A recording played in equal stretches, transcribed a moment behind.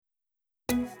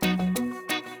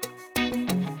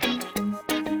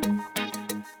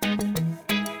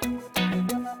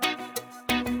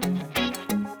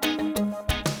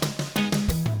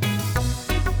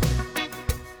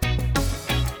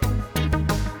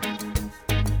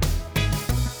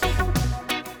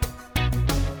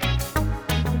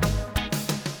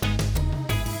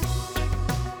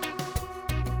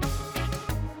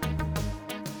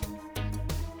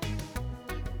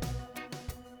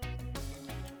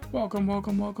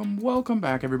Welcome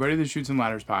back, everybody, to the Shoots and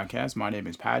Ladders podcast. My name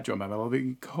is Pat, joined by my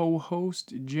lovely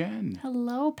co-host, Jen.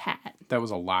 Hello, Pat. That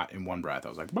was a lot in one breath. I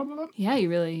was like, blah, blah, blah. Yeah, you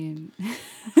really...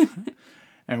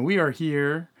 And we are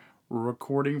here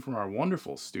recording from our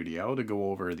wonderful studio to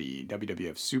go over the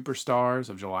WWF Superstars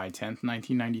of July 10th,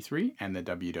 1993, and the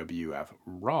WWF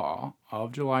Raw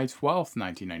of July 12th,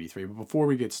 1993. But before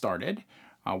we get started,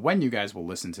 when you guys will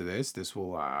listen to this, this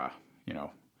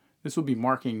will be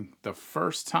marking the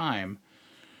first time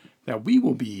that we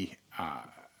will be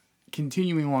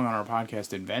continuing along on our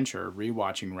podcast adventure,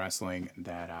 rewatching wrestling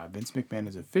that Vince McMahon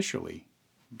is officially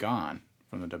gone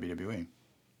from the WWE.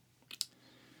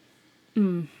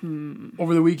 Mm-hmm.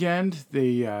 Over the weekend,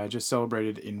 they just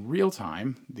celebrated in real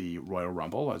time the Royal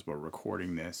Rumble, as we're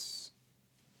recording this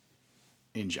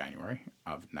in January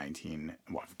of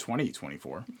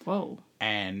 2024. Whoa.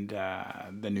 And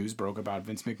the news broke about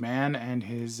Vince McMahon and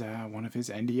his one of his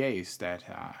NDAs that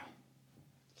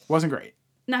wasn't great.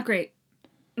 Not great.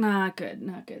 Not good.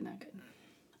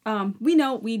 We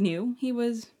knew he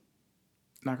was...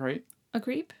 Not great? A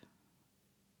creep?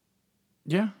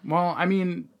 Yeah. Well, I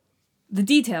mean... The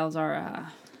details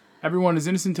are... Everyone is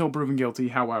innocent until proven guilty.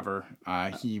 However,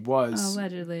 he was...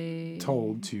 Allegedly...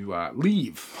 told to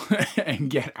leave and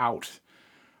get out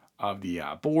of the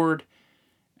board.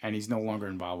 And he's no longer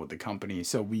involved with the company.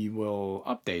 So we will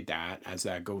update that as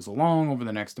that goes along over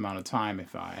the next amount of time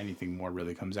if anything more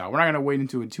really comes out. We're not going to wade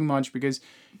into it too much because,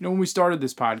 when we started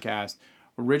this podcast,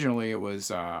 originally it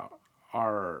was it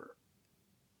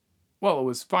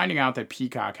was finding out that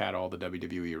Peacock had all the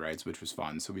WWE rights, which was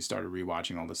fun. So we started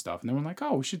rewatching all this stuff. And then we're like,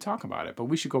 oh, we should talk about it. But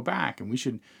we should go back and we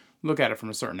should look at it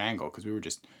from a certain angle because we were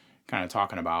just kind of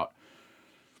talking about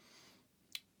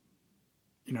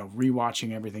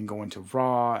rewatching everything going to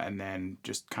Raw and then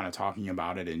just kind of talking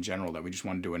about it in general, that we just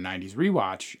want to do a 90s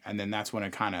rewatch. And then that's when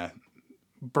it kind of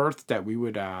birthed that we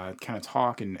would kind of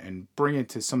talk and bring it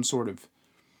to some sort of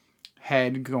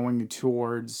head going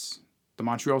towards the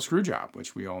Montreal Screwjob,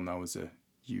 which we all know is a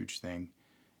huge thing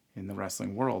in the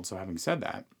wrestling world. So having said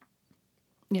that.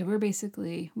 Yeah,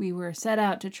 we were set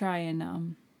out to try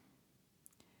and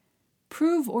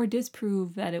prove or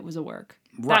disprove that it was a work.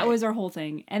 Right. That was our whole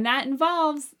thing. And that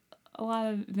involves a lot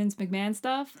of Vince McMahon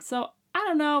stuff. So I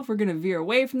don't know if we're going to veer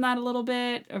away from that a little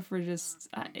bit or if we're just...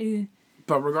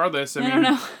 But regardless, I don't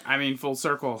know. I mean, full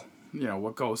circle,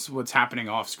 what's happening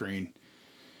off screen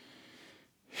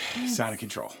is out of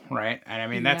control, right? And I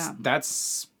mean,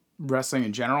 that's wrestling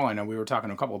in general. I know we were talking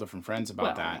to a couple of different friends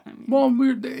about that. I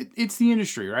mean, it's the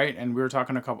industry, right? And I was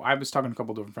talking to a couple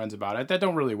of different friends about it that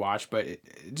don't really watch, but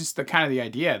just the kind of the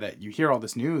idea that you hear all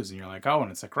this news and you're like, oh,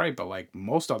 and it's like, right, but like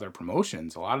most other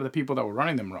promotions, a lot of the people that were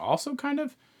running them were also kind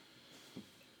of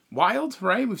wild,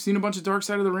 right? We've seen a bunch of Dark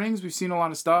Side of the Rings. We've seen a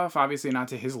lot of stuff, obviously not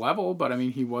to his level, but I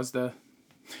mean,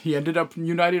 he ended up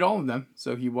united all of them.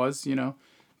 So he was,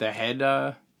 the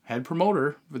head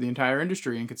promoter for the entire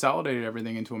industry and consolidated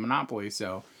everything into a monopoly.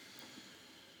 So,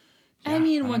 yeah, I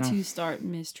mean, once you start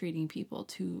mistreating people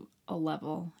to a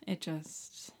level, it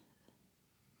just...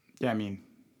 Yeah, I mean,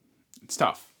 it's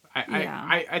tough.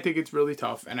 I think it's really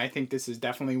tough. And I think this is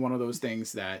definitely one of those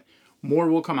things that more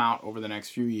will come out over the next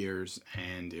few years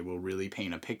and it will really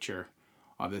paint a picture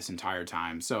of this entire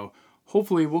time. So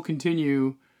hopefully we'll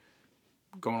continue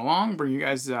going along, bring you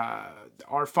guys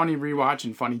our funny rewatch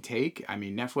and funny take. I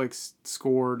mean, Netflix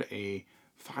scored a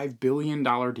 $5 billion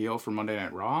deal for Monday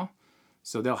Night Raw.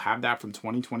 So they'll have that from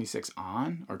 2026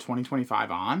 on, or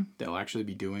 2025 on. They'll actually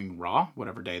be doing Raw,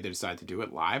 whatever day they decide to do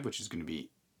it live, which is going to be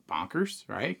bonkers,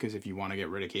 right? Because if you want to get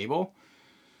rid of cable,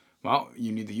 well,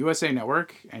 you need the USA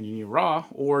Network and you need Raw,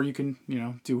 or you can,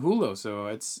 do Hulu. So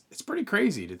it's pretty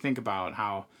crazy to think about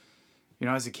how,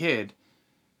 as a kid,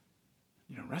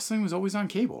 wrestling was always on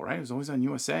cable, right? It was always on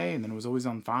USA, and then it was always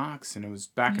on Fox, and it was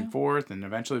back and forth, and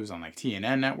eventually it was on like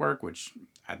TNN Network, which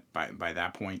by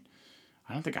that point,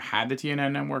 I don't think I had the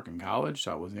TNN Network in college,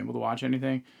 so I wasn't able to watch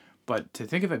anything. But to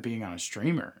think of it being on a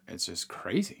streamer, it's just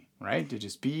crazy, right? To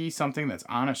just be something that's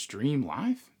on a stream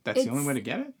live, the only way to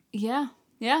get it? Yeah.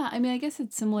 Yeah, I mean, I guess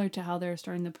it's similar to how they're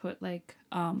starting to put like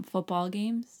football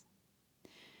games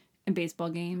and baseball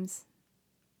games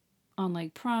on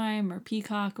like Prime or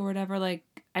Peacock or whatever. Like,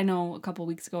 I know a couple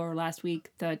weeks ago or last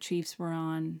week, the Chiefs were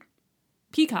on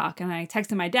Peacock, and I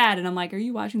texted my dad and I'm like, are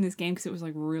you watching this game? Because it was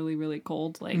like really, really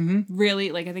cold. Like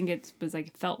really, like I think it was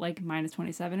like, felt like minus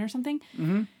 27 or something.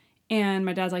 Mm-hmm. And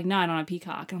my dad's like, no, I don't have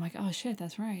Peacock. And I'm like, oh shit,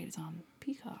 that's right. It's on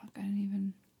Peacock. I didn't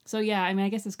even... So yeah, I mean, I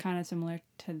guess it's kind of similar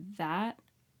to that.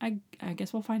 I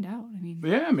guess we'll find out.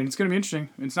 Yeah, I mean, it's going to be interesting.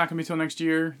 It's not going to be till next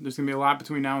year. There's going to be a lot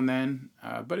between now and then.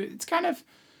 But it's kind of...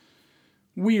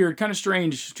 weird, kind of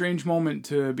strange moment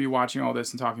to be watching all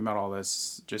this and talking about all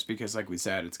this, just because, like we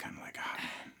said, it's kind of like,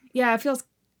 yeah, it feels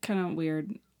kind of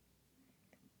weird.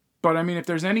 But I mean, if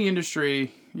there's any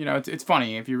industry, you know, it's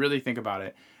funny if you really think about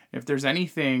it. If there's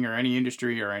anything or any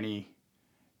industry or any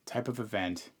type of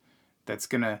event that's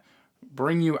gonna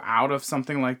bring you out of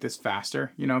something like this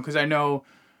faster, you know, because I know,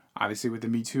 obviously, with the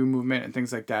Me Too movement and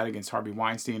things like that against Harvey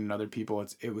Weinstein and other people,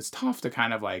 it was tough to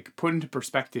kind of like put into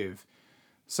perspective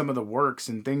some of the works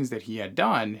and things that he had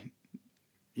done,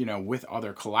 you know, with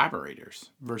other collaborators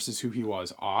versus who he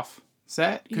was off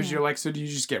set. Because you're like, so do you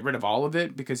just get rid of all of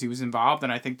it because he was involved?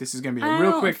 And I think this is going to be a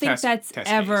real quick test. I don't think that's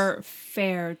ever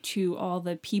fair to all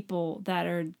the people that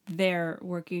are there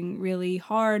working really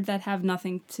hard that have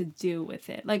nothing to do with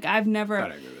it. Like, I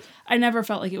never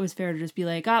felt like it was fair to just be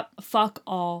like, fuck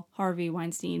all Harvey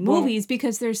Weinstein movies,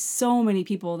 because there's so many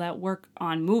people that work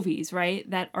on movies, right,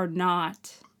 that are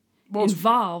not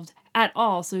involved at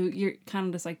all. So you're kind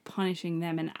of just like punishing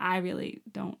them, and I really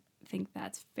don't think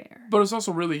that's fair. But it's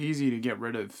also really easy to get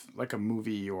rid of like a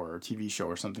movie or a TV show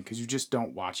or something because you just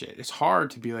don't watch it. It's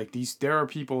hard to be like there are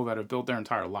people that have built their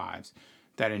entire lives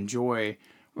that enjoy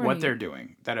what they're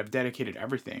doing, that have dedicated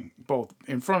everything, both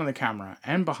in front of the camera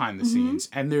and behind the scenes.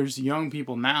 And there's young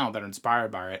people now that are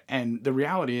inspired by it. And the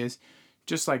reality is,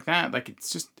 just like that, like it's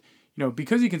just, you know,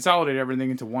 because he consolidated everything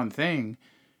into one thing,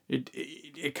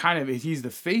 it kind of, he's the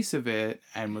face of it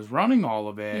and was running all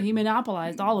of it. Yeah, he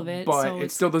monopolized all of it. But so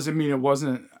it still doesn't mean it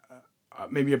wasn't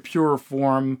maybe a pure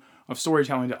form of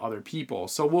storytelling to other people.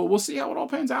 So we'll see how it all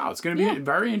pans out. It's going to be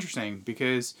very interesting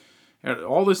because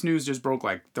all this news just broke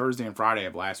like Thursday and Friday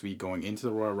of last week going into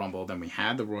the Royal Rumble. Then we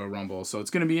had the Royal Rumble. So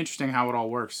it's going to be interesting how it all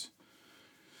works.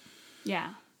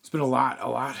 Yeah. It's been a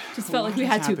lot. Just felt like we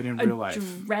had to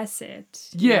address it.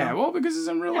 Yeah, well, because it's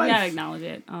in real life. We gotta acknowledge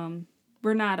it.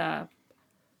 We're not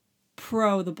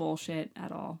pro the bullshit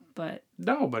at all, but...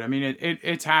 No, but I mean,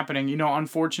 it's happening. You know,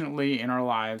 unfortunately, in our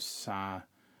lives,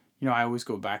 you know, I always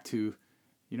go back to,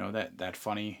 you know, that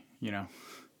funny, you know,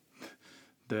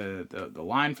 the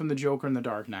line from the Joker in The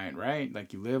Dark Knight, right?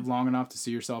 Like, you live long enough to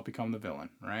see yourself become the villain,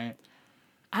 right?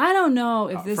 I don't know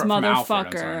if this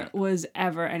motherfucker was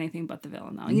ever anything but the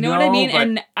villain, though. You know what I mean?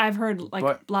 And I've heard,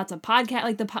 like, lots of podcasts,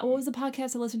 like, what was the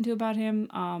podcast I listened to about him?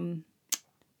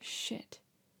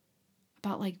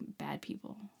 About, like, bad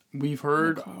people. We've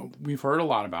heard a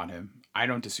lot about him. I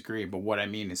don't disagree, but what I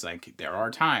mean is, like, there are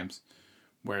times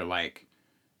where, like,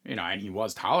 you know, and he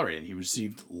was tolerated. He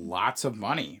received lots of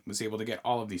money, was able to get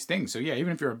all of these things. So, yeah,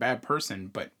 even if you're a bad person,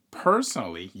 but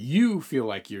personally, you feel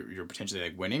like you're potentially,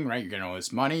 like, winning, right? You're getting all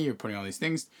this money, you're putting all these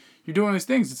things, you're doing these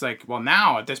things. It's like, well,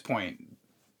 now, at this point,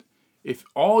 if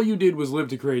all you did was live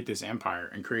to create this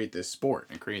empire and create this sport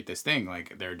and create this thing,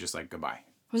 like, they're just like, goodbye.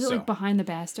 Was it like Behind the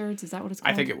Bastards? Is that what it's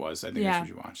called? I think it was. I think that's what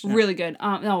you watched. Yeah. Really good.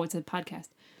 No, it's a podcast.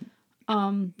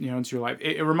 You know, it's your life.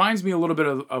 It reminds me a little bit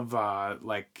of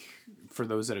like, for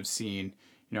those that have seen,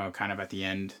 you know, kind of at the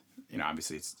end, you know,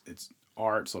 obviously it's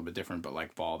art, it's a little bit different, but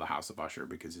like Fall of the House of Usher,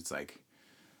 because it's like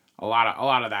a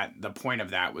lot of that. The point of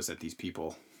that was that these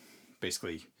people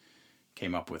basically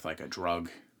came up with like a drug,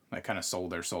 like kind of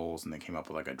sold their souls, and they came up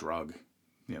with like a drug,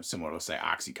 you know, similar to, say,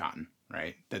 OxyContin,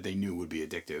 right? That they knew would be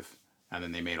addictive. And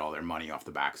then they made all their money off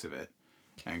the backs of it.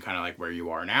 And kind of like where you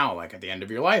are now, like at the end of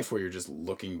your life, where you're just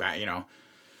looking back, you know,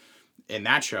 in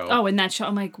that show. Oh, in that show.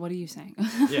 I'm like, what are you saying?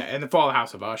 Yeah, in the Fall of the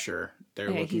House of Usher,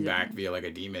 they're looking back via like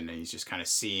a demon, and he's just kind of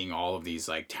seeing all of these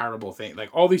like terrible things, like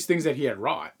all these things that he had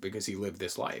wrought because he lived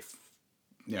this life.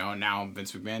 You know, and now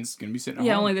Vince McMahon's going to be sitting at home.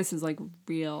 Yeah, only this is like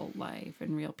real life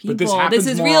and real people. But this happens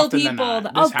is more real often people.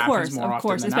 Than not. Of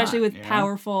course, especially not, with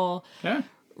powerful,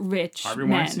 rich Harvey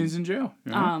men. Weinstein's in jail.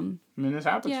 You know? I mean, this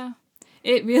happens. Yeah.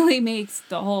 It really makes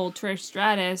the whole Trish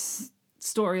Stratus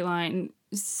storyline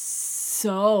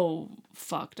so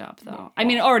fucked up, though. I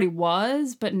mean, it already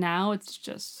was, but now it's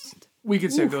just... We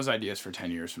could save those ideas for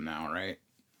 10 years from now, right?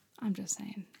 I'm just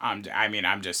saying.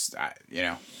 You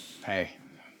know, hey...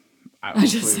 I'm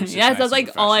just saying. Yeah, that's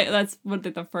like that's what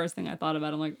the first thing I thought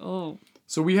about. I'm like, oh.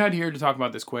 So we had here to talk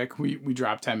about this quick. We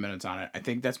dropped 10 minutes on it. I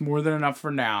think that's more than enough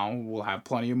for now. We'll have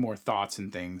plenty of more thoughts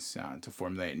and things to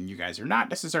formulate. And you guys are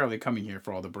not necessarily coming here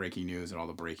for all the breaking news and all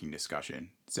the breaking discussion.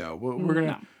 So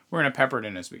we're gonna pepper it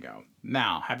in as we go.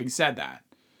 Now, having said that,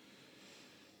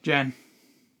 Jen,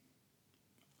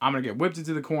 I'm gonna get whipped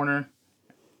into the corner.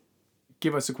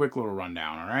 Give us a quick little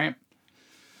rundown, all right?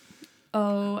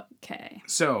 Okay.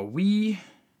 So hold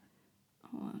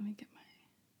on, let me get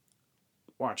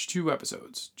watched 2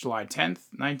 episodes. July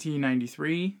 10th,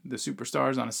 1993, The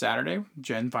Superstars on a Saturday.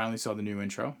 Jen finally saw the new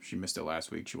intro. She missed it last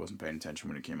week. She wasn't paying attention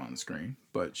when it came on the screen.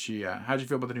 But she, how'd you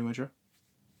feel about the new intro?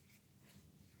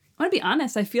 I want to be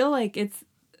honest. I feel like it's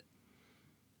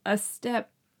a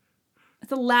step.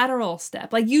 It's a lateral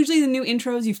step. Like, usually the new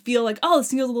intros, you feel like, oh,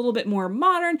 this feels a little bit more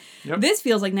modern. Yep. This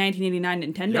feels like 1989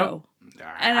 Nintendo. Yep.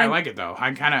 And I like it, though.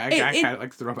 I kind of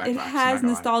like the throwback vibes. It has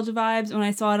nostalgia vibes. When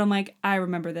I saw it, I'm like, I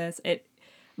remember this.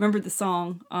 Remember the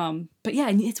song. But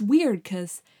yeah, it's weird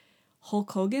because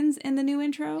Hulk Hogan's in the new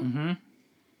intro. Mm-hmm. And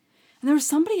there was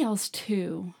somebody else,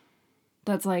 too,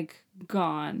 that's, like,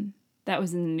 gone. That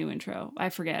was in the new intro. I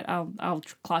forget. I'll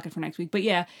clock it for next week. But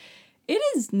yeah, it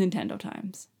is Nintendo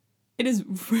times. It is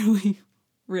really,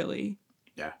 really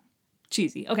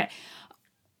cheesy. Okay.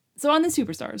 So on the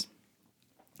Superstars,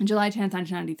 July 10th,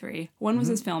 1993. When was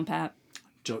this film, Pat?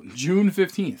 June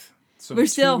 15th. So we're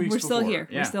still here.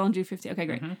 Yeah. We're still on June 15th. Okay,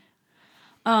 great.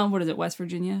 Mm-hmm. What is it? West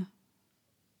Virginia?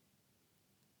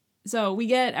 So we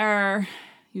get our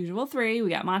usual three.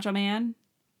 We got Macho Man.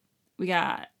 We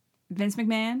got Vince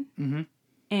McMahon. Mm-hmm.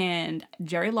 And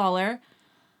Jerry Lawler.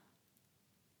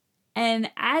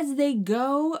 And as they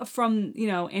go from,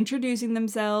 introducing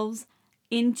themselves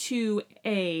into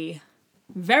a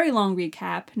very long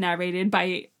recap narrated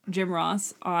by Jim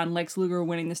Ross on Lex Luger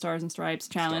winning the Stars and Stripes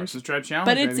Challenge. Stars and Stripes Challenge,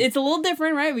 but it's a little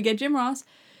different, right? We get Jim Ross.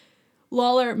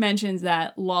 Lawler mentions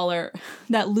that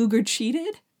Luger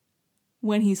cheated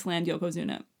when he slammed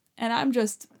Yokozuna. And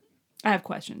I have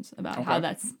questions about how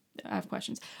I have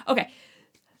questions. Okay.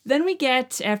 Then we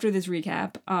get, after this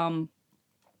recap,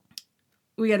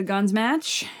 we got a guns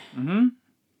match. Mm-hmm.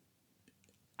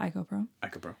 Ico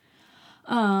Pro.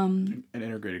 An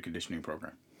integrated conditioning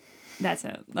program. That's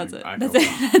it. That's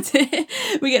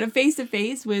it. We get a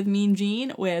face-to-face with Mean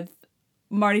Gene, with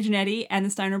Marty Jannetty and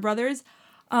the Steiner brothers.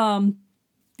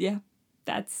 Yeah,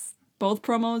 that's... Both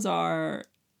promos are...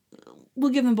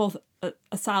 We'll give them both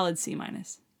a solid C-.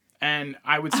 And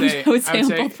I would say both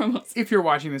promos. If you're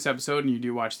watching this episode and you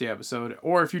do watch the episode,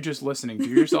 or if you're just listening, do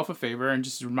yourself a favor and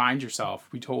just remind yourself,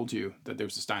 we told you that there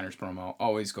was a Steiner's promo.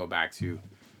 Always go back to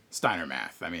Steiner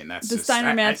Math. I mean, that's the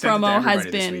Steiner Math promo has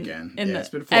been in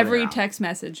every text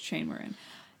message chain we're in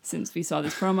since we saw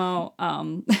this promo.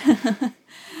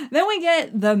 Then we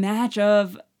get the match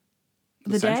of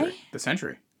the day. The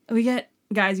century. We get,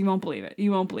 guys, you won't believe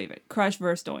it. Crush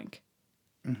versus Doink.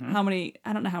 Mm-hmm.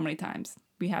 I don't know how many times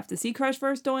we have to see Crush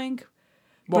versus Doink.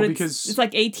 Well, because it's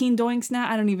like 18 Doinks now.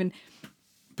 I don't even...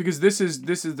 Because this is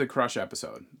the Crush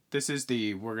episode.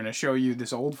 We're going to show you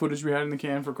this old footage we had in the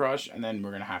can for Crush, and then we're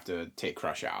going to have to take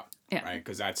Crush out. Yeah. Right?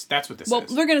 Because that's what this is. Well,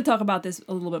 we're going to talk about this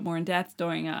a little bit more in depth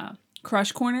during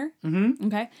Crush Corner. Mm-hmm.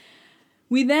 Okay.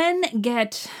 We then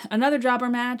get another jobber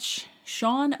match.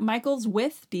 Shawn Michaels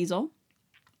with Diesel.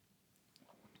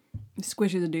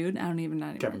 Squishes a dude. I don't even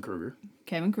know.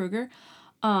 Kevin Kruger.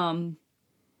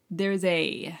 There's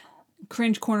a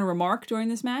cringe corner remark during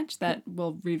this match that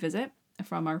we'll revisit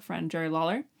from our friend Jerry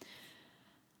Lawler.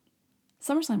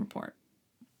 SummerSlam report.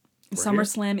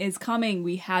 SummerSlam is coming.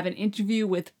 We have an interview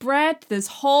with Bret. This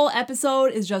whole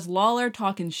episode is just Lawler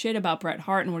talking shit about Bret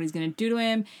Hart and what he's going to do to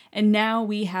him. And now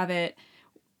we have it.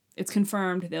 It's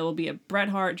confirmed. There will be a Bret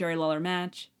Hart, Jerry Lawler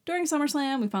match during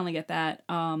SummerSlam. We finally get that.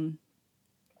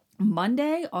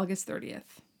 Monday, August 30th.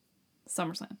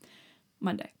 SummerSlam.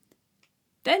 Monday.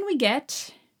 Then we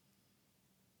get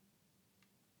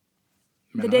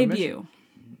the debut.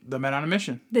 The Men on a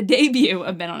Mission. The debut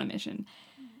of Men on a Mission.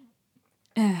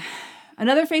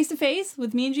 Another face-to-face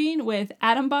with Mean Gene, with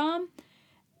Atom Bomb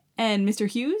and Mr.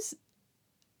 Hughes.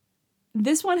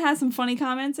 This one has some funny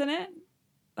comments in it.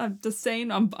 I'm just saying,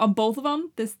 on both of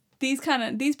them. These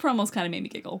promos kind of made me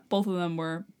giggle. Both of them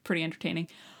were pretty entertaining.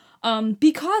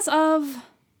 Because of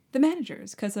the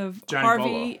managers, because of Johnny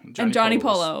Harvey and Johnny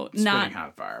Polo. Not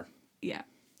hot fire. Yeah.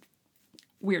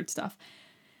 Weird stuff.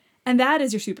 And that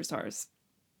is your Superstars.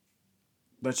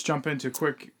 Let's jump into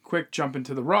quick jump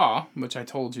into the Raw, which I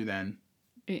told you then.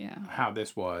 Yeah. How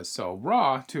this was. So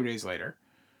Raw, 2 days later.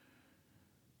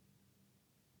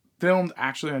 Filmed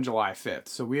actually on July 5th.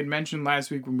 So we had mentioned last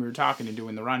week when we were talking and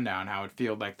doing the rundown how it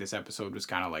felt like this episode was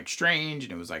kind of like strange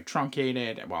and it was like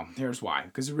truncated. Well, here's why.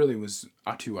 Because it really was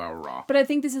a 2-hour Raw. But I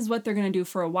think this is what they're going to do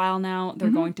for a while now. They're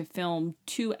going to film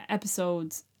 2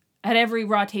 episodes at every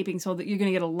Raw taping so that you're going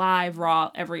to get a live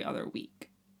Raw every other week.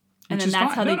 And then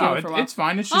that's how they do it for a while. It's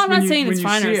fine. It's just I'm not saying it's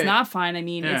fine or it's not fine. I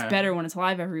mean, it's better when it's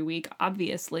live every week,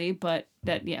 obviously. But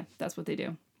that's what they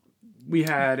do. We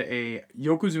had a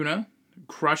Yokozuna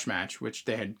Crush match, which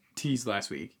they had teased last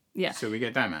week. Yeah. So we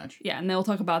get that match. Yeah, and they'll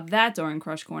talk about that during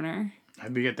Crush Corner.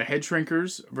 And we get the Head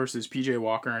Shrinkers versus PJ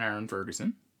Walker and Aaron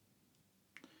Ferguson.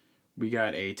 We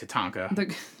got a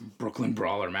Tatanka Brooklyn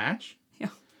Brawler match. Yeah.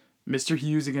 Mr.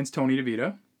 Hughes against Tony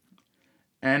DeVito.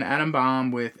 And Atom Bomb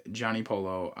with Johnny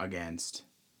Polo against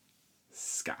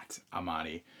Scott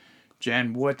Amati.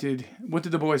 Jen, what did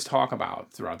the boys talk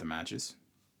about throughout the matches?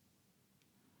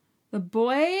 The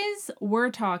boys were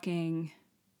talking.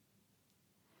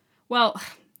 Well,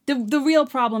 the real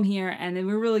problem here, and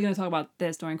we're really going to talk about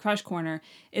this during Crush Corner,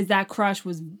 is that Crush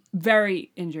was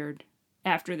very injured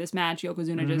after this match.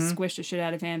 Yokozuna just squished the shit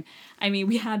out of him. I mean,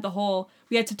 we had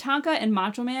Tatanka and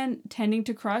Macho Man tending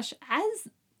to Crush, as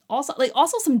also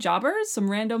some jobbers,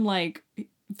 some random like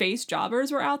face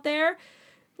jobbers were out there,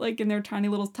 like in their tiny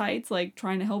little tights, like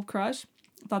trying to help Crush.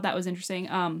 I thought that was interesting.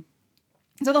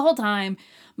 So the whole time,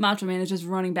 Macho Man is just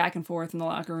running back and forth in the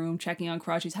locker room, checking on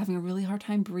Crush. He's having a really hard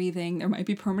time breathing. There might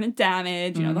be permanent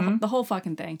damage, you know, the whole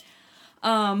fucking thing.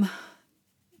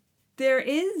 There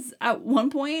is, at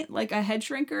one point, like a head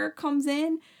shrinker comes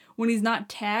in when he's not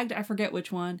tagged. I forget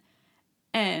which one.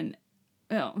 And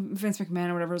Vince McMahon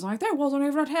or whatever is like, there wasn't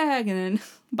even a tag. And then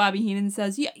Bobby Heenan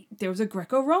says, yeah, there was a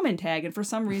Greco-Roman tag. And for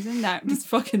some reason, that just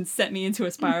fucking set me into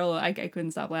a spiral. I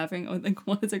couldn't stop laughing. I was like,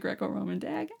 what is a Greco-Roman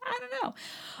tag? I don't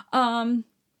know.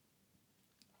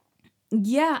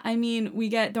 Yeah, I mean, we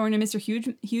get, during a Mr.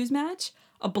 Hughes match,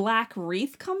 a black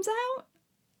wreath comes out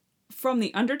from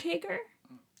The Undertaker.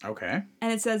 Okay.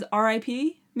 And it says,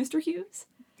 R.I.P., Mr. Hughes.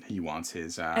 He wants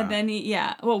his... And then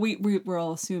well, we're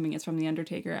all assuming it's from The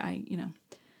Undertaker. And,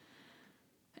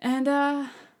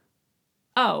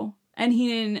 and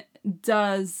Heenan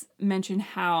does mention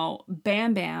how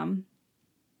Bam Bam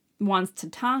wants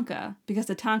Tatanka because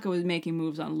Tatanka was making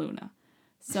moves on Luna.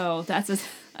 So that's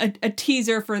a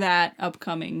teaser for that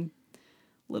upcoming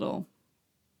little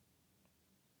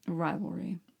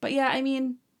rivalry. But yeah, I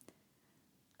mean,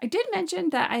 I did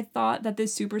mention that I thought that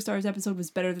this Superstars episode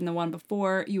was better than the one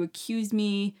before. You accused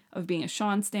me of being a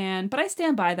Shawn stan, but I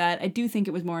stand by that. I do think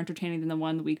it was more entertaining than the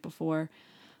one the week before.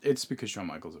 It's because Shawn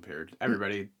Michaels appeared.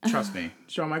 Everybody, trust me.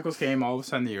 Shawn Michaels came, all of a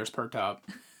sudden the ears perked up.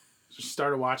 Just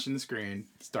started watching the screen,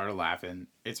 started laughing.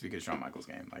 It's because Shawn Michaels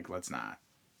came. Like,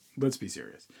 let's be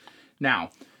serious. Now,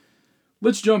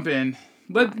 let's jump in.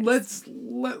 Let's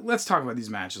talk about these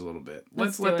matches a little bit.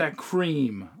 Let's let that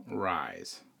cream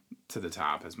rise to the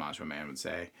top, as Macho Man would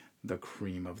say. The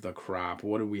cream of the crop.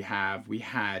 What do we have? We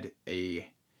had a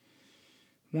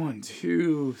 1,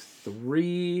 2,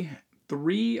 3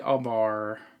 of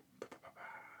our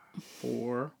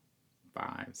 4,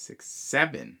 5, 6,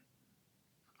 7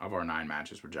 of our 9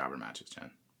 matches were jobber matches,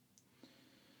 Jen.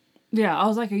 Yeah, I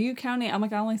was like, are you counting? I'm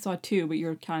like, I only saw 2, but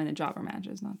you're counting the jobber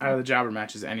matches, not out of the jobber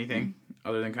matches, anything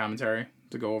other than commentary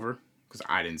to go over? Because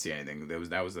I didn't see anything.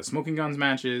 That was the Smoking Guns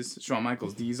matches, Shawn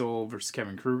Michaels Diesel versus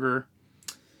Kevin Kruger.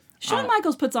 Shawn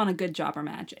Michaels puts on a good jobber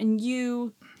match, and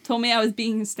you told me I was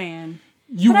being a stan.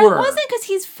 But I wasn't, because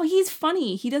he's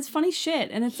funny. He does funny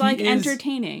shit, and it's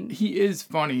entertaining. He is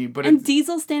funny, but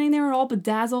Diesel's standing there all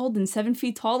bedazzled and 7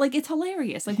 feet tall. Like, it's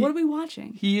hilarious. Like, what are we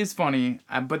watching? He is funny,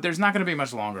 but there's not going to be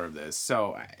much longer of this.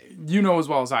 So, you know as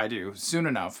well as I do, soon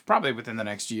enough, probably within the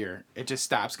next year, it just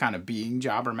stops kind of being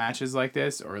jobber matches like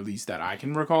this, or at least that I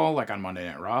can recall, like on Monday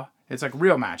Night Raw. It's like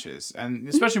real matches, and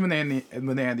especially when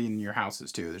they had the in your houses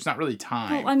too. There's not really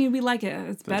time. Well, I mean, we like it.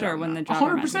 It's better when the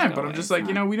jobber 100%. But I'm just like,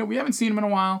 we haven't seen him in a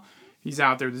while. He's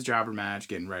out there with his jobber match,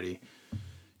 getting ready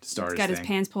to start. He's got his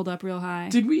pants pulled up real high.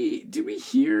 Did we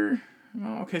hear?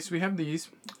 Oh, okay, so we have these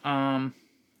Men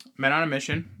on a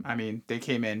Mission. I mean, they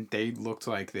came in. They looked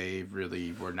like they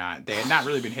really were not. They had not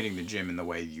really been hitting the gym in the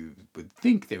way you would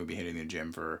think they would be hitting the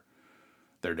gym for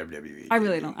their WWE. I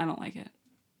don't like it.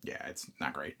 Yeah, it's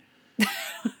not great.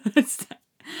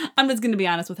 I'm just going to be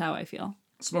honest with how I feel.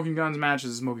 Smoking Guns match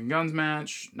is a Smoking Guns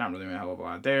match. Not really a hell of a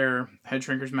lot there. Head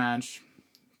Shrinkers match.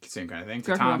 Same kind of thing.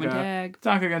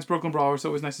 Tatanka against Brooklyn Brawler. It's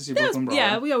always nice to see Brooklyn Brawler.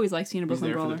 Yeah, we always like seeing a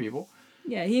Brooklyn Brawler. He's there for the people.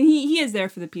 Yeah, he is there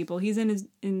for the people. He's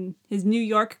in his New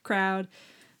York crowd.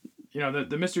 You know,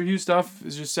 the Mr. Hughes stuff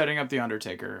is just setting up The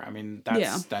Undertaker. I mean,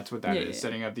 that's what that is. Yeah.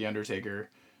 Setting up The Undertaker,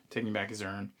 taking back his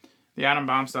urn. The Atom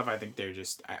Bomb stuff, I think they're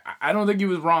just... I don't think he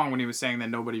was wrong when he was saying that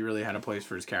nobody really had a place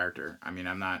for his character. I mean,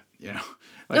 I'm not,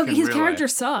 like his character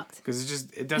sucked.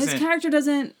 Because it doesn't... His character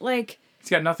doesn't, like... He's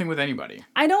got nothing with anybody.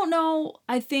 I don't know.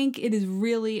 I think it is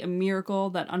really a miracle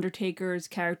that Undertaker's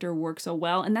character works so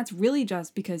well. And that's really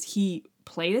just because he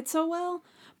played it so well.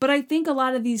 But I think a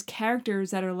lot of these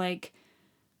characters that are, like,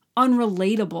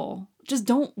 unrelatable just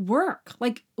don't work.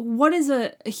 Like, what is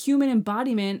a human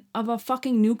embodiment of a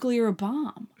fucking nuclear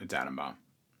bomb? It's Atom Bomb.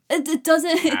 It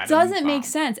doesn't make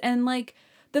sense. And, like,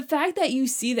 the fact that you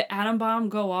see the atom bomb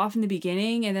go off in the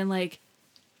beginning and then, like,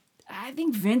 I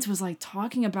think Vince was, like,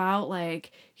 talking about,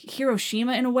 like,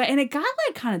 Hiroshima in a way. And it got,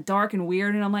 like, kind of dark and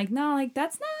weird. And I'm like, no, like,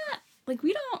 that's not, like,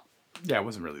 we don't. Yeah, it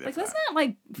wasn't really that. Like, let's not,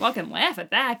 like, fucking laugh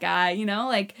at that guy,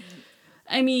 Like,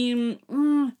 I mean,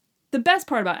 the best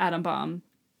part about Adam Bomb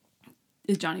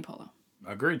is Johnny Polo.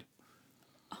 Agreed.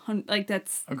 Like,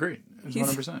 that's... Agreed.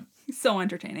 100%. He's so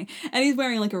entertaining. And he's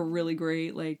wearing, like, a really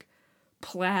great, like,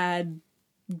 plaid,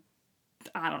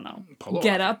 I don't know, Polo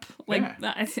get up. Like,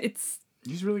 yeah. It's...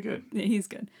 He's really good. Yeah, he's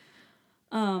good.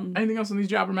 Anything else on these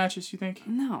jobber matches, you think?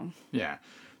 No. Yeah.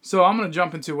 So I'm going to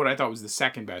jump into what I thought was the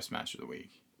second best match of the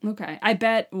week. Okay. I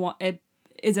bet...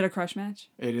 Is it a crush match?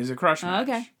 It is a crush match.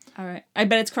 Okay. All right. I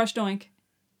bet it's Crush Doink.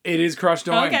 It is Crush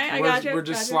Doink. Okay, I got you. We're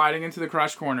just sliding into the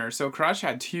Crush corner. So Crush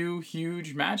had 2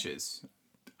 huge matches.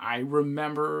 I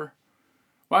remember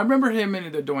him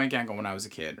in the Doink angle when I was a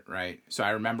kid, right? So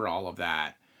I remember all of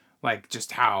that. Like,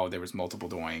 just how there was multiple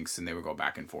Doinks and they would go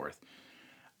back and forth.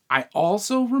 I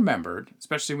also remembered,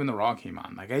 especially when the Raw came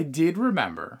on, like, I did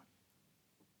remember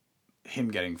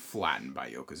him getting flattened by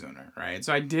Yokozuna, right?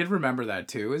 So I did remember that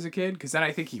too as a kid, because then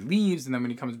I think he leaves, and then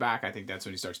when he comes back, I think that's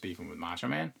when he starts beefing with Macho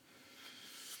Man.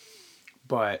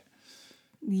 But...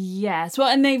 Yes. Well,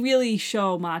 and they really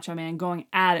show Macho Man going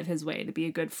out of his way to be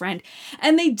a good friend.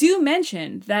 And they do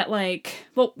mention that, like...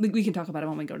 Well, we can talk about it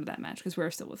when we go to that match, because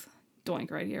we're still with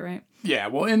Doink right here, right? Yeah,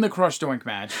 well, in the Crush Doink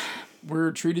match,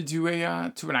 we're treated to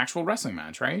an actual wrestling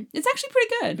match, right? It's actually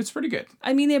pretty good. It's pretty good.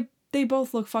 I mean, they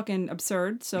both look fucking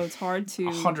absurd, so it's hard to...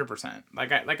 100%.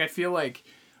 I feel like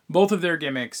both of their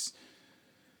gimmicks,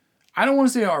 I don't want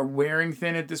to say are wearing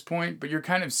thin at this point, but you're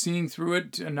kind of seeing through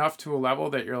it enough to a level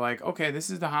that you're like, okay, this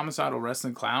is the homicidal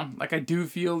wrestling clown. Like, I do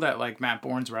feel that, like, Matt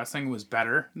Bourne's wrestling was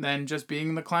better than just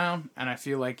being the clown, and I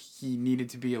feel like he needed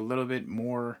to be a little bit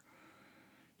more...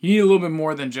 You need a little bit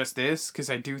more than just this, because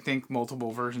I do think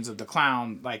multiple versions of the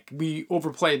clown, like, we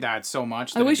overplayed that so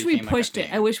much that I wish we pushed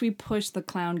it. I wish we pushed the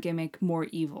clown gimmick more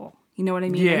evil. You know what I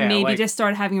mean? Yeah, like maybe like, just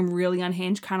start having him really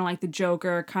unhinged, kind of like the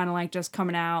Joker, kind of like just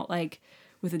coming out like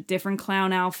with a different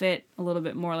clown outfit, a little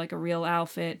bit more like a real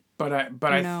outfit. But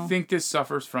I think this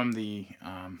suffers from the...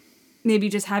 Maybe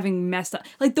just having messed up.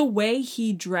 Like, the way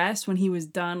he dressed when he was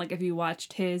done, like, if you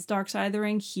watched his Dark Side of the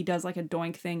Ring, he does, like, a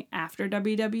Doink thing after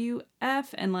WWF,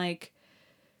 and, like,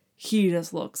 he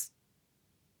just looks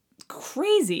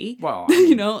crazy. Well,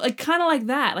 you know, like, kind of like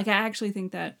that. Like, I actually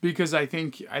think that... Because I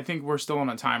think we're still in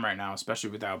a time right now,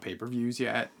 especially without pay-per-views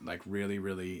yet, like, really,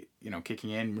 really, kicking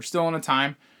in. We're still in a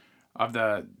time of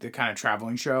the kind of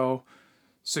traveling show.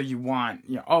 So you want,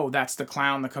 that's the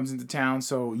clown that comes into town.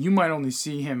 So you might only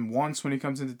see him once when he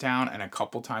comes into town and a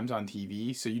couple times on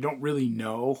TV. So you don't really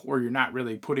know, or you're not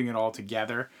really putting it all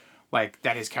together, like,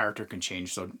 that his character can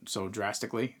change so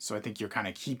drastically. So I think you're kind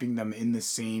of keeping them in the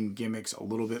same gimmicks a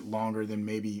little bit longer than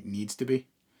maybe needs to be,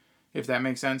 if that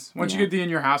makes sense. Once you get the In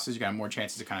Your Houses, you got more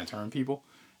chances to kind of turn people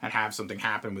and have something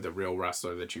happen with a real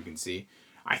wrestler that you can see.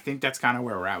 I think that's kind of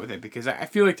where we're at with it, because I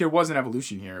feel like there was an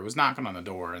evolution here. It was knocking on the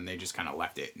door, and they just kind of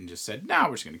left it and just said, "No,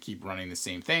 we're just going to keep running the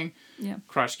same thing." Yeah.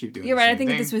 Crush, keep doing. You're the right. same I think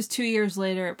thing. if this was 2 years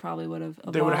later, it probably would have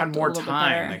evolved. They would have had more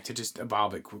time, like, to just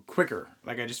evolve it quicker.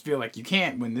 Like, I just feel like you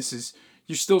can't when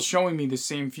you're still showing me the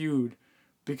same feud,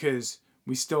 because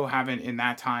we still haven't in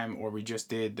that time, or we just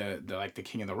did the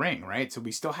King of the Ring, right? So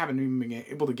we still haven't even been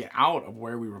able to get out of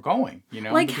where we were going,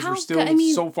 Like, because we're still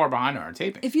so far behind on our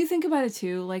taping. If you think about it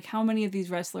too, like, how many of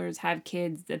these wrestlers have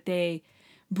kids that they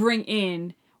bring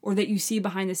in, or that you see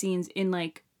behind the scenes in,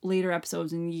 like, later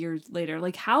episodes and years later?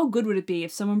 Like, how good would it be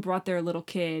if someone brought their little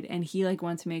kid and he, like,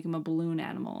 wanted to make him a balloon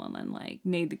animal and then, like,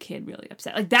 made the kid really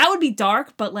upset? Like, that would be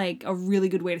dark, but, like, a really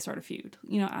good way to start a feud.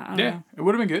 I don't know. It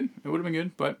would have been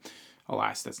good. But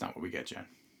alas, that's not what we get, Jen.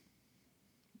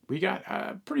 We got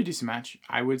a pretty decent match.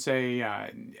 I would say,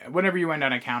 whenever you end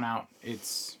on a count out,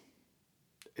 it's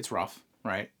rough,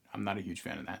 right? I'm not a huge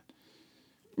fan of that.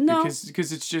 No.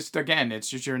 Because it's just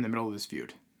you're in the middle of this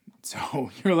feud. So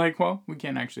you're like, well, we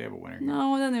can't actually have a winner here.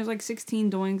 No, and then there's like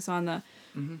 16 doinks on the...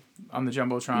 Mm-hmm. On the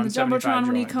Jumbotron. On the Jumbotron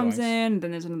when he comes doinks. in,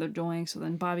 then there's another doink, so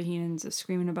then Bobby Heenan's just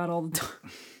screaming about all the...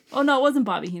 Oh, no, it wasn't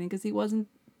Bobby Heenan, because he wasn't...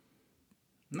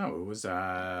 No, it was...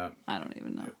 I don't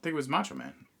even know. I think it was Macho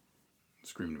Man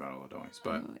screaming about all the doinks,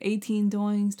 but... 18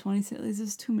 doinks, 26... There's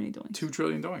just too many doinks. 2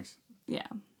 trillion doinks. Yeah.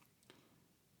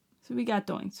 So we got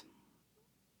doinks.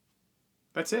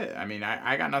 That's it. I mean,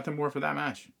 I got nothing more for that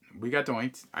match. We got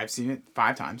doinked. I've seen it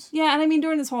 5 times. Yeah, and I mean,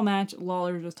 during this whole match,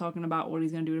 Lawler was just talking about what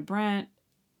he's going to do to Brent.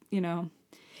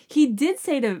 He did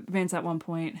say to Vince at one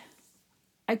point,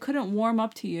 I couldn't warm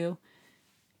up to you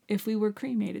if we were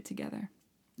cremated together.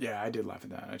 Yeah, I did laugh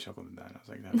at that. I chuckled at that. I was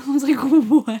like, that. I was like,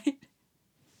 what?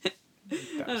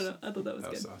 I don't know. I thought that was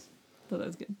good. Sauce. I thought that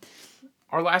was good.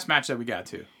 Our last match that we got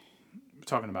to, I'm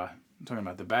talking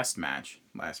about the best match,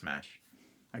 last match,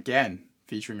 again,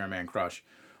 featuring our man Crush,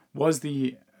 was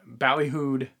the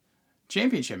Ballyhooed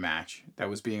Championship match that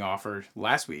was being offered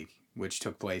last week which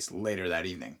took place later that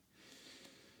evening.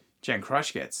 Jen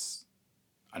Crush gets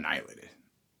annihilated.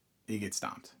 He gets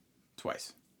stomped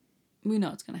twice. We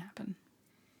know it's going to happen.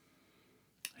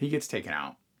 He gets taken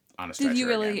out on a stretcher. Did you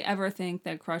really ever think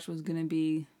that Crush was going to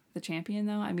be the champion,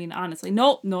 though? I mean, honestly,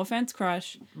 no offense,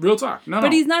 Crush. Real talk. No,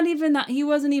 but he's not even, he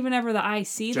wasn't even ever the IC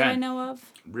Jen, that I know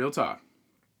of. Real talk.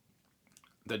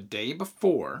 The day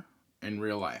before, in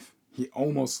real life, he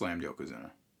almost slammed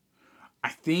Yokozuna. I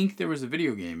think there was a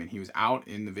video game, and he was out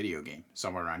in the video game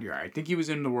somewhere around here. I think he was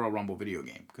in the Royal Rumble video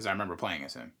game, because I remember playing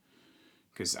as him.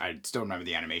 Because I still remember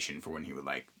the animation for when he would,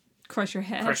 like... Crush your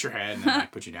head. And then,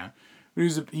 like, put you down. But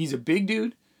he's a big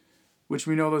dude, which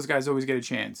we know those guys always get a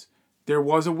chance. There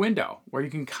was a window where you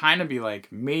can kind of be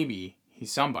like, maybe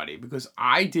he's somebody. Because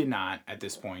I did not, at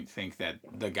this point, think that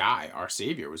the guy, our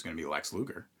savior, was going to be Lex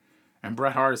Luger. And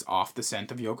Bret Hart is off the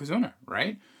scent of Yokozuna,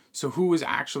 right? So who is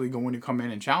actually going to come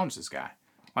in and challenge this guy?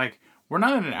 Like, we're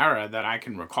not in an era that I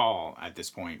can recall at this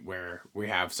point where we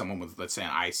have someone with, let's say,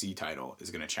 an IC title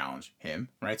is going to challenge him,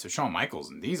 right? So Shawn Michaels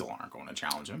and Diesel aren't going to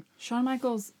challenge him. Shawn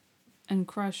Michaels and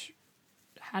Crush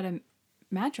had a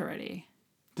match already.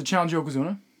 To challenge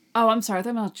Yokozuna? Oh, I'm sorry.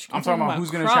 I'm talking about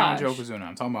who's going to challenge Yokozuna.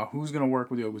 I'm talking about who's going to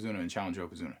work with Yokozuna and challenge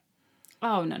Yokozuna.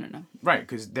 Oh, no. Right,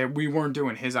 because we weren't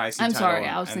doing his IC title. I'm sorry,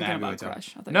 I was thinking about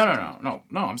Crush. No.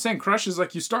 I'm saying Crush is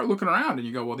like, you start looking around and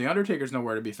you go, well, The Undertaker's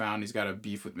nowhere to be found. He's got a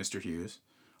beef with Mr. Hughes.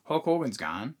 Hulk Hogan's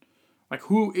gone. Like,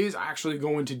 who is actually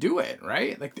going to do it,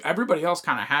 right? Like, everybody else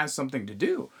kind of has something to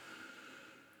do.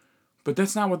 But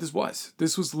that's not what this was.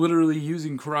 This was literally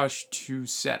using Crush to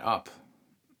set up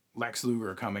Lex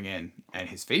Luger coming in and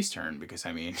his face turn, because,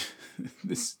 I mean,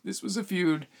 this was a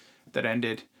feud that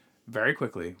ended very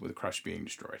quickly with Crush being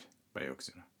destroyed by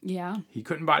Yokozuna. Yeah. He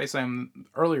couldn't body slam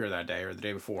earlier that day or the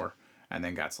day before, and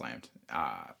then got slammed.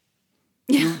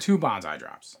 Two bonsai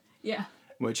drops. Yeah.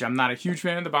 Which I'm not a huge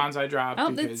fan of the bonsai drop.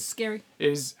 Oh, that's scary.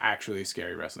 It is actually a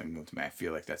scary wrestling move to me. I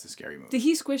feel like that's a scary move. Did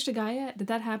he squish the guy yet? Did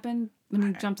that happen when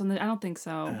he jumped on the... I don't think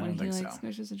so. When he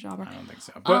squishes a jobber. I don't think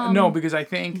so. But no, because I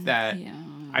think that... Yeah.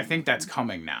 I think that's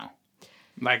coming now.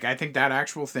 Like, I think that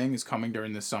actual thing is coming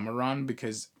during the summer run,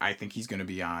 because I think he's going to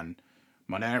be on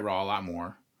Monday Night Raw a lot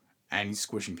more, and he's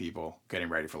squishing people, getting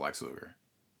ready for Lex Luger.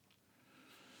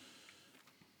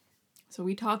 So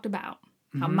we talked about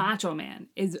how Macho Man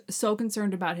is so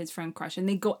concerned about his friend Crush, and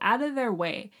they go out of their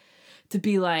way to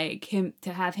be like him,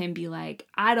 to have him be like,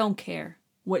 I don't care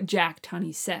what Jack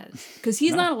Tunney says, because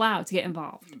he's not allowed to get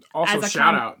involved. Also,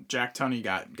 shout out, Jack Tunney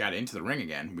got into the ring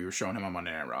again. We were showing him on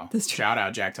Monday Night Raw. Shout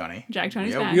out Jack Tunney. Jack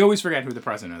Tunney's back. We always forget who the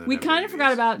president of the WWE is. We kind of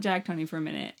forgot about Jack Tunney for a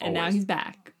minute, and now he's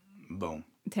back. Boom.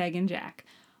 Tagging Jack.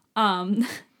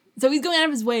 So he's going out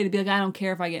of his way to be like, I don't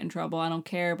care if I get in trouble. I don't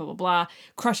care, blah, blah, blah.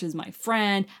 Crush is my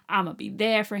friend. I'm going to be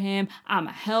there for him. I'm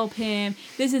going to help him.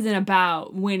 This isn't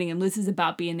about winning him. This is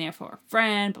about being there for a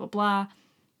friend, blah, blah, blah.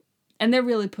 And they're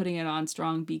really putting it on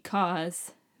strong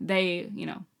because they,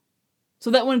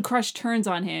 so that when Crush turns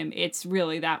on him, it's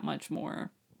really that much more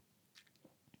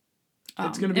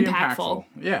it's going to be impactful.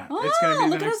 Yeah, it's going to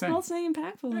be the next thing. Look at us both saying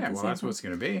impactful. Yeah, well, that's what it's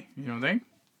going to be. You don't think?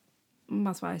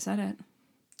 That's why I said it.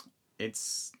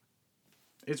 It's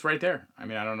right there. I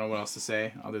mean, I don't know what else to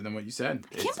say other than what you said.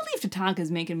 I can't believe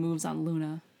Tatanka's making moves on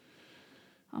Luna.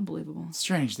 Unbelievable. It's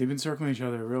strange. They've been circling each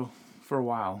other for a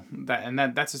while.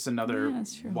 That's just another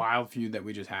wild feud that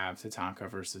we just have, Tatanka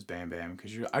versus Bam Bam.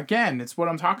 Because it's what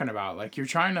I'm talking about. Like, you're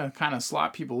trying to kind of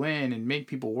slot people in and make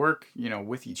people work,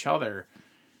 with each other.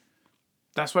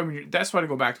 That's why to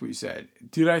go back to what you said.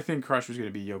 Did I think Crush was going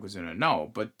to be Yokozuna?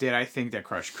 No. But did I think that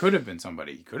Crush could have been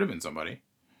somebody? He could have been somebody.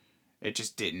 It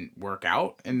just didn't work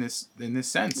out in this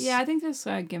sense. Yeah, I think this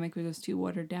gimmick was just too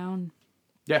watered down.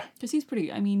 Yeah. Because he's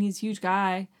he's a huge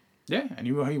guy. Yeah, and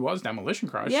he was Demolition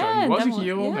Crush. Yeah, so he was a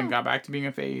heel and got back to being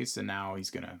a face, and now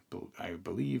he's going to, I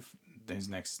believe, his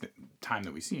next time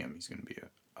that we see him, he's going to be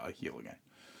a heel again.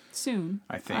 Soon.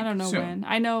 I think. I don't know when.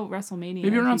 I know WrestleMania.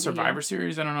 Maybe around Survivor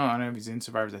Series. I don't know. I don't know if he's in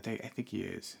Survivor. I think he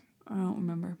is. I don't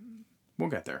remember. We'll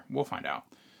get there. We'll find out.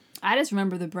 I just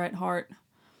remember the Bret Hart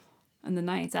and the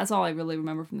Knights. That's all I really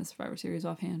remember from the Survivor Series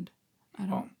offhand. I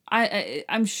don't.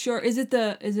 I'm sure. Is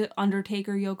it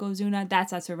Undertaker Yokozuna?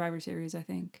 That's that Survivor Series, I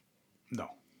think. No.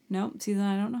 No. See, then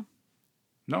I don't know.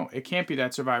 No, it can't be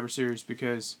that Survivor Series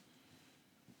because.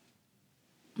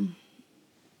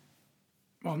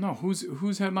 Well, no. Who's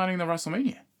headlining the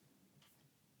WrestleMania?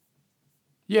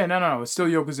 Yeah, no. It's still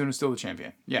Yokozuna, still the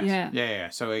champion. Yes. Yeah.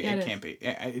 So it can't be.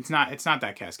 It's not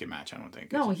that casket match. I don't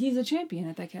think. No, he's a champion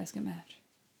at that casket match.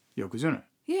 Yokozuna.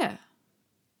 Yeah.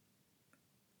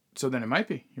 So then it might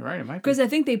be. You're right. It might be. Because I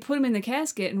think they put him in the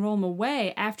casket and roll him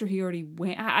away after he already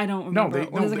went. I don't remember.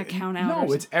 Or there's like a count out.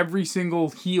 No, it's every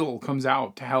single heel comes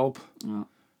out to help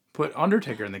put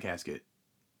Undertaker in the casket.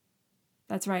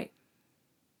 That's right.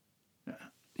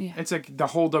 Yeah. It's like the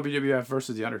whole WWF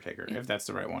versus the Undertaker, if that's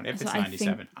the right one. If it's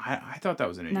 97. I thought that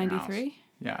was in your house. 93?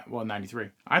 Yeah, well, 93.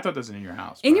 I thought that was in your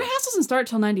house. In your house doesn't start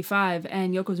till 95,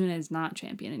 and Yokozuna is not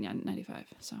champion in 95.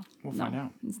 So we'll find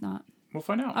out. It's not. We'll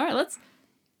find out. All right, let's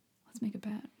make a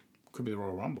bet. Could be the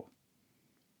Royal Rumble.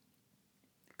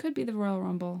 Could be the Royal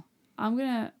Rumble. I'm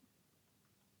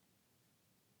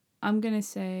gonna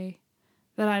say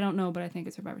that I don't know, but I think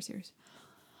it's Survivor Series.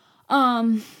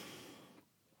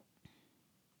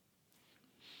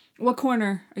 What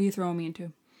corner are you throwing me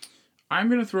into? I'm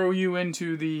gonna throw you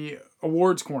into the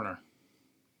awards corner.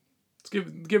 Let's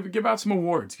give out some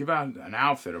awards. Give out an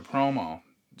outfit, a promo.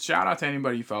 Shout out to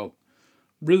anybody you felt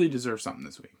really deserves something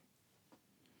this week.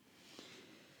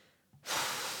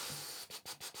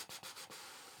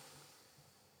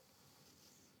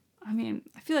 I mean,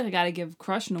 I feel like I gotta give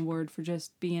Crush an award for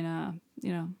just being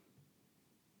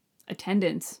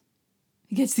attendance.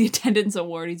 He gets the attendance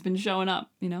award. He's been showing up,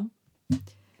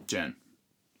 Jen,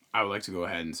 I would like to go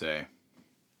ahead and say,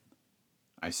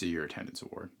 I see your attendance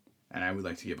award, and I would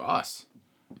like to give us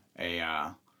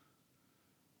a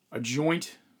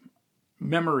joint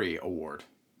memory award.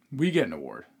 We get an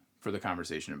award for the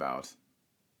conversation about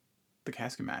the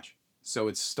casket match. So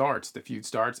the feud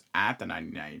starts at the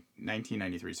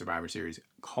 1993 Survivor Series,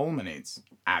 culminates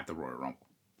at the Royal Rumble.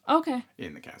 Okay.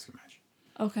 In the casket match.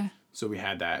 Okay. So we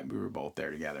had that. We were both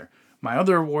there together. My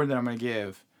other award that I'm going to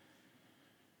give,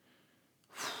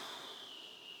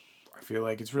 I feel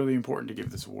like it's really important to give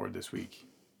this award this week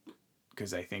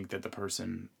because I think that the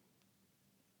person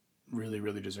really,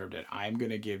 really deserved it. I'm going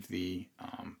to give the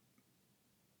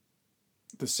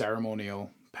ceremonial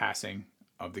passing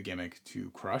of the gimmick to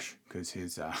Crush because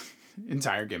his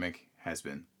entire gimmick has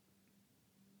been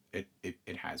it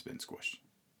has been squished.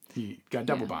 He got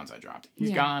double bonsai dropped. He's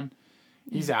gone.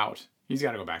 He's out. He's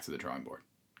got to go back to the drawing board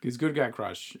because Good Guy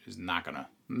Crush is not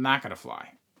gonna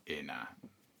fly in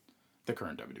the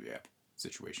current WWF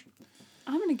situation.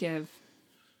 I'm gonna give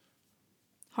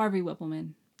Harvey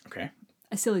Whippleman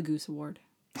a Silly Goose Award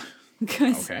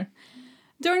because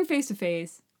during Face to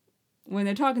Face when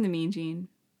they're talking to Mean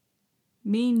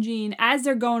Gene, as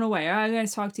they're going away, I'm going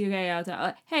to talk to you guys.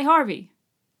 Hey, Harvey,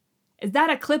 is that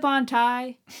a clip-on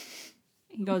tie?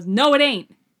 He goes, no, it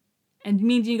ain't. And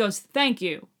Mean Gene goes, thank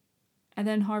you. And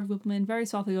then Harvey Whippleman very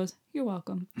softly goes, you're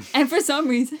welcome. And for some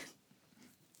reason,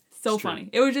 so it's funny.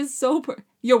 True. It was just so,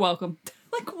 you're welcome.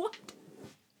 Like, what?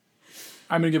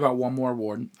 I'm going to give out one more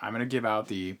award. I'm going to give out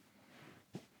the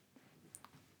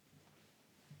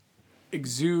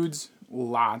Exudes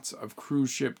lots of cruise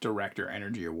ship director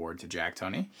energy award to Jack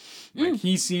Tunney. Like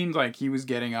he seemed like he was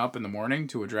getting up in the morning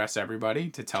to address everybody,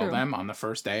 to tell them on the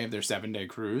first day of their 7-day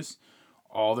cruise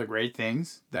all the great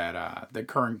things that the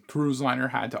current cruise liner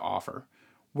had to offer,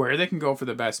 where they can go for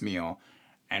the best meal,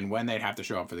 and when they'd have to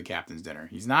show up for the captain's dinner.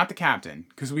 He's not the captain,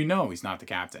 because we know he's not the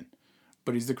captain,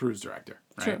 but he's the cruise director,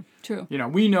 right? True.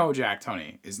 We know Jack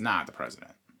Tunney is not the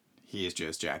president. He is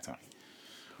just Jack Tunney.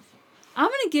 I'm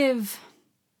going to give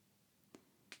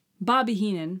Bobby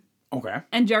Heenan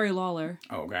and Jerry Lawler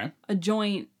a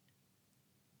joint,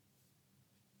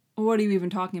 what are you even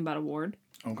talking about, award.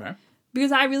 Okay.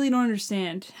 Because I really don't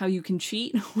understand how you can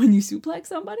cheat when you suplex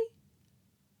somebody.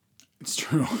 It's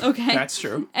true. Okay. That's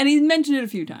true. And he's mentioned it a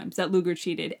few times that Luger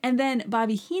cheated. And then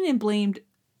Bobby Heenan blamed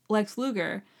Lex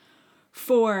Luger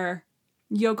for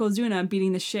Yokozuna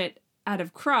beating the shit out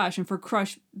of Crush and for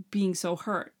Crush being so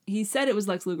hurt. He said it was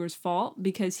Lex Luger's fault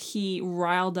because he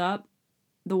riled up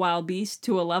the wild beast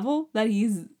to a level that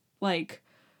he's like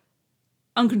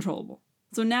uncontrollable.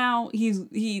 So now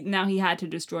he had to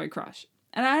destroy Crush.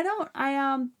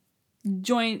 And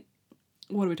joint,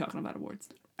 what are we talking about, awards?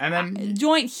 And then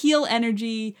joint heel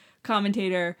energy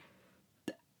commentator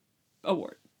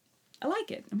award. I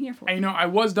like it. I'm here for it. And I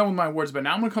was done with my awards, but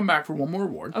now I'm going to come back for one more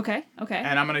award. Okay.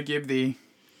 And I'm going to give the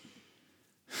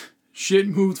shit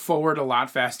moved forward a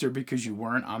lot faster because you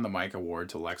weren't on the mic award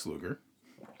to Lex Luger.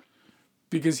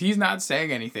 Because he's not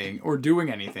saying anything or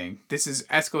doing anything. This is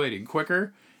escalating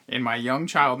quicker in my young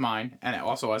child mind, and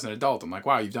also as an adult. I'm like,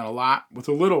 wow, you've done a lot with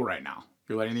a little right now.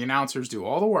 You're letting the announcers do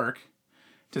all the work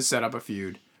to set up a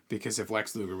feud, because if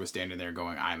Lex Luger was standing there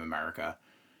going, I'm America,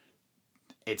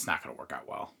 it's not going to work out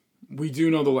well. We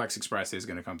do know the Lex Express is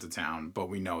going to come to town, but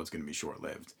we know it's going to be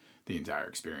short-lived, the entire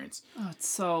experience. Oh, it's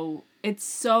so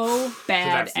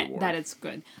bad so that it's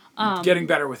good. Getting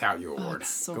better without you award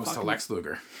so goes to Lex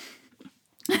Luger.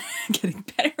 Getting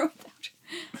better without you.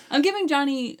 I'm giving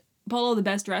Johnny Polo the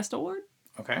Best Dressed award.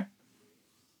 Okay.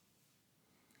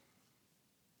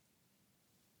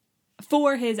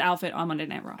 For his outfit on Monday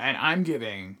Night Raw. And I'm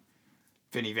giving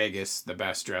Vinny Vegas the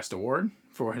Best Dressed award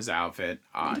for his outfit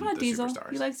on the Diesel?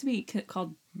 Superstars. He likes to be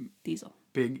called Diesel.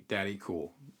 Big Daddy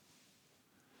Cool.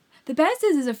 The best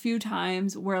is a few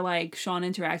times where, like, Shawn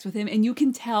interacts with him, and you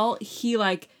can tell he,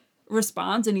 like,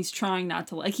 responds, and he's trying not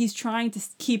to, like, he's trying to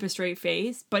keep a straight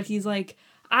face, but he's like,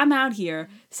 I'm out here,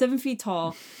 7 feet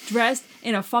tall, dressed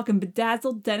in a fucking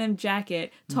bedazzled denim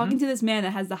jacket, talking to this man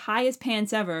that has the highest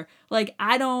pants ever. Like,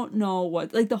 I don't know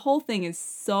what, like, the whole thing is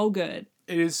so good.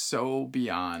 It is so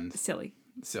beyond... Silly.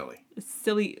 It's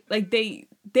silly. Like, they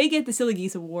get the Silly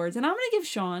Geese Awards, and I'm going to give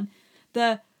Shawn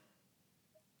the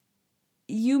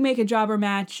You Make a Jobber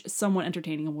Match Somewhat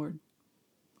Entertaining award.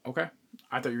 Okay.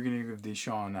 I thought you were going to give the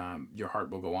Shawn Your Heart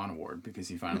Will Go On award because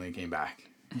he finally came back.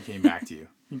 He came back to you.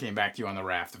 He came back to you on the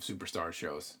raft of Superstar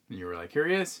shows. And you were like, here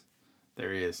he is.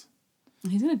 There he is.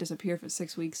 He's going to disappear for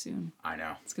 6 weeks soon. I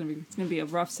know. It's going to be a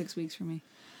rough 6 weeks for me.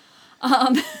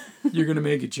 You're going to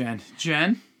make it, Jen.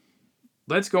 Jen,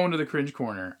 let's go into the cringe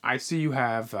corner. I see you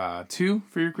have 2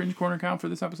 for your cringe corner count for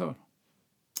this episode.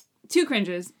 2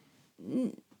 cringes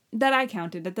that I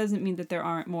counted. That doesn't mean that there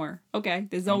aren't more. Okay,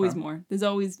 there's always more. There's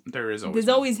always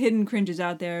hidden cringes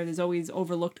out there. There's always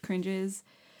overlooked cringes.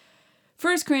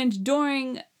 First cringe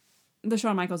during the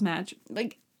Shawn Michaels match.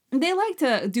 Like, they like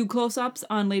to do close-ups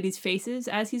on ladies' faces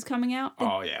as he's coming out.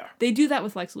 Oh, yeah. They do that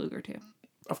with Lex Luger, too.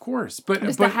 Of course.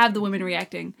 But to have the women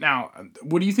reacting. Now,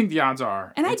 what do you think the odds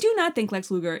are? And I do not think Lex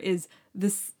Luger is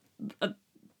the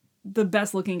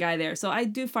best-looking guy there. So I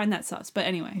do find that sus. But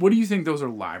anyway. What do you think those are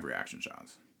live reaction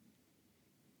shots?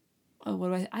 Oh,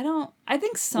 what do I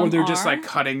think some Or they're just like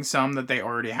cutting some that they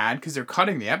already had because they're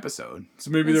cutting the episode. So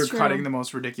maybe they're cutting the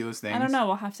most ridiculous things. I don't know.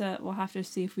 We'll have to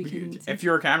see if we can. If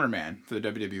you're a cameraman for the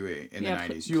WWE in the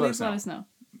 90s, please let us know.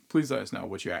 Please let us know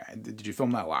what did you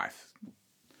film that live?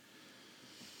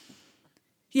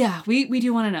 Yeah, we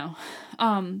do want to know.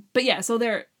 But yeah, so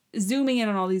they're zooming in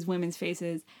on all these women's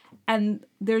faces, and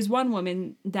there's one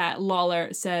woman that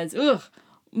Lawler says, "Ugh,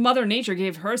 Mother Nature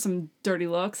gave her some dirty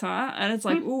looks, huh?" And it's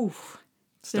like, oof.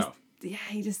 Stuff.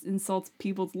 He just insults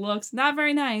people's looks. Not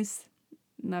very nice.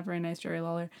 Not very nice, Jerry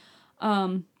Lawler.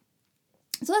 So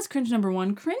that's cringe number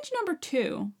 1. Cringe number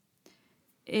 2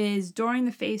 is during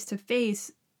the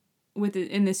face-to-face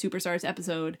in this Superstars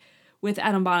episode with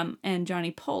Adam Bomb and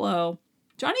Johnny Polo.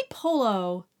 Johnny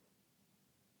Polo,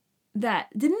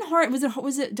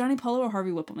 was it Johnny Polo or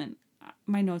Harvey Whippleman?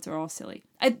 My notes are all silly.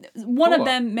 One of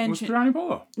them mentioned... It was Johnny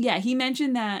Polo. Yeah, he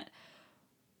mentioned that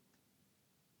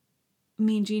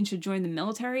Mean Gene should join the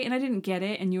military, and I didn't get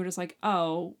it, and you were just like,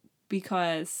 oh,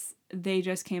 because they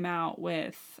just came out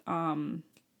with... You've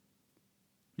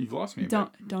lost me.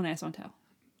 Don't ask, don't tell.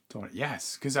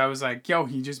 Yes, because I was like, yo,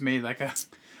 he just made like a...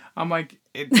 I'm like,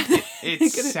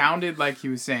 it sounded like he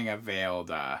was saying a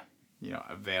veiled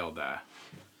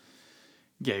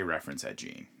gay reference at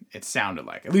Gene. It sounded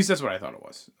like. At least that's what I thought it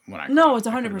was. No, it's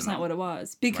 100% what it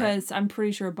was. Because right? I'm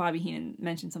pretty sure Bobby Heenan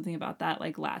mentioned something about that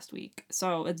like last week.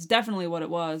 So it's definitely what it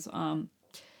was.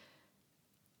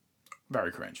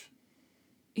 Very cringe.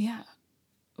 Yeah.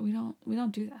 We don't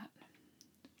do that.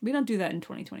 We don't do that in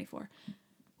 2024.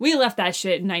 We left that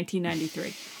shit in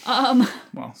 1993.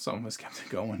 Well, some of us kept it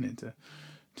going into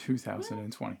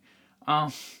 2020.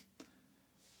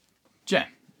 Jen,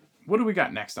 what do we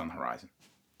got next on the horizon?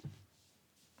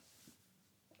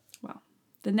 Well,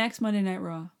 the next Monday Night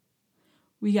Raw,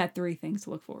 we got 3 things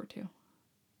to look forward to.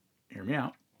 Hear me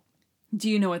out. Do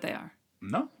you know what they are?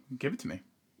 No, give it to me.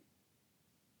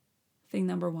 Thing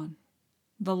number 1.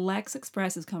 The Lex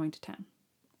Express is coming to town.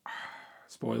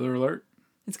 Spoiler alert.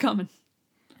 It's coming.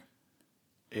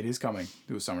 It is coming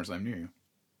to a SummerSlam near you.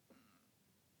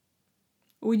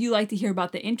 Would you like to hear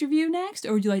about the interview next,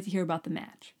 or would you like to hear about the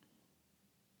match?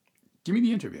 Give me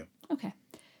the interview. Okay.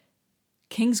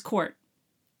 King's Court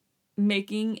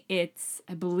making its,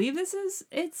 I believe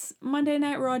its Monday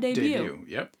Night Raw debut.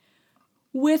 Yep.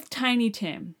 With Tiny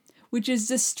Tim, which is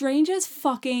the strangest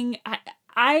fucking...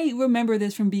 I remember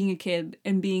this from being a kid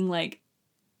and being like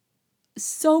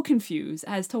so confused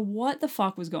as to what the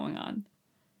fuck was going on.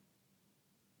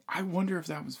 I wonder if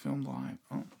that was filmed live.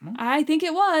 Oh, no. I think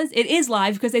it was. It is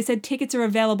live because they said tickets are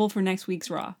available for next week's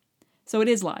Raw. So it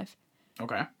is live.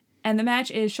 Okay. And the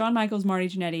match is Shawn Michaels, Marty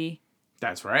Jannetty.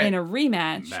 That's right. In a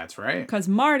rematch. That's right. Because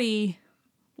Marty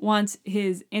wants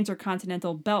his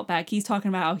Intercontinental belt back. He's talking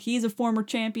about how he's a former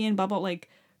champion, blah, blah, like,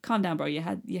 calm down, bro. You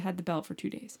had the belt for 2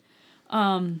 days.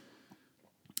 So,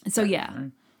 yeah.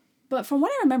 Right. But from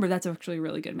what I remember, that's actually a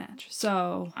really good match.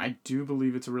 So I do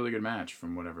believe it's a really good match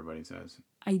from what everybody says.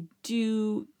 I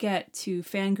do get to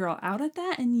fangirl out at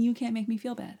that, and you can't make me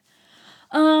feel bad.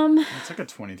 It's like a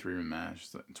 23-minute match.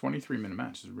 23-minute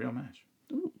match is a real match.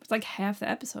 Ooh, it's like half the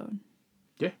episode.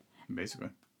 Yeah, basically.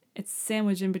 It's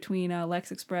sandwiched in between Lex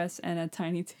Express and a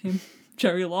Tiny Tim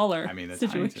Jerry Lawler. I mean, the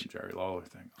situation. Tiny Tim Jerry Lawler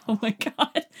thing. Oh my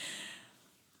god.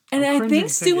 And I think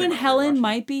Stu and Helen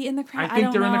might be in the crowd. I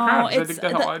think they're in the crowd.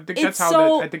 I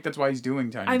think that's why he's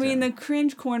doing Tiny Tim. I mean, the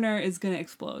cringe corner is gonna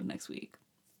explode next week.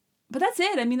 But that's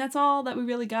it. I mean, that's all that we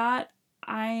really got.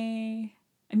 I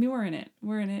mean, we're in it.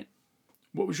 We're in it.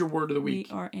 What was your word of the week?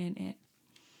 We are in it.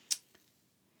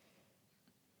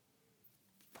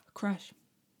 Crush.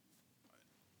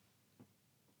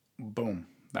 Boom.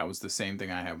 That was the same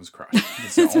thing I had was crushed.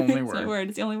 It's the only word.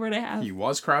 It's the only word I have. He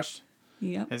was crushed.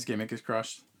 Yep. His gimmick is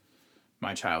crushed.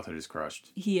 My childhood is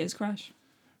crushed. He is crushed.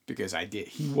 Because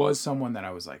he was someone that I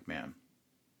was like, man.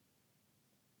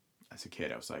 As a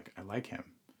kid, I was like, I like him.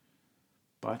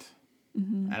 But,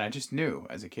 and I just knew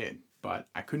as a kid, but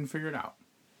I couldn't figure it out.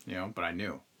 You know, but I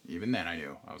knew. Even then I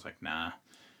knew. I was like, nah,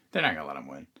 they're not going to let him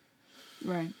win.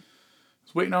 Right. I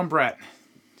was waiting on Bret.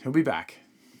 He'll be back.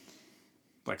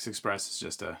 Lex Express is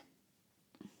just a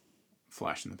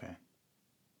flash in the pan.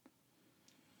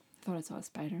 I thought I saw a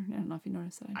spider. I don't know if you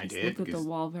noticed that. I did. Looked at the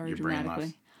wall very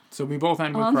dramatically. So we both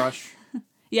end with Crush.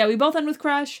 Yeah, we both end with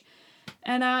Crush.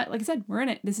 And like I said, we're in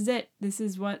it. This is it.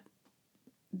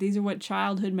 These are what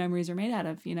childhood memories are made out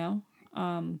of, you know?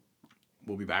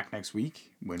 We'll be back next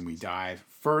week when we dive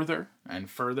further and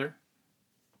further.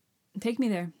 Take me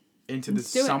there. Into the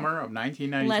summer of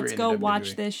 1993. Let's go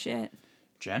watch this shit.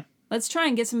 Jen? Let's try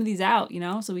and get some of these out, you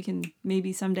know, so we can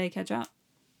maybe someday catch up.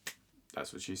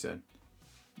 That's what she said.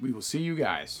 We will see you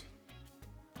guys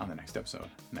on the next episode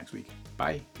next week.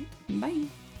 Bye. Bye.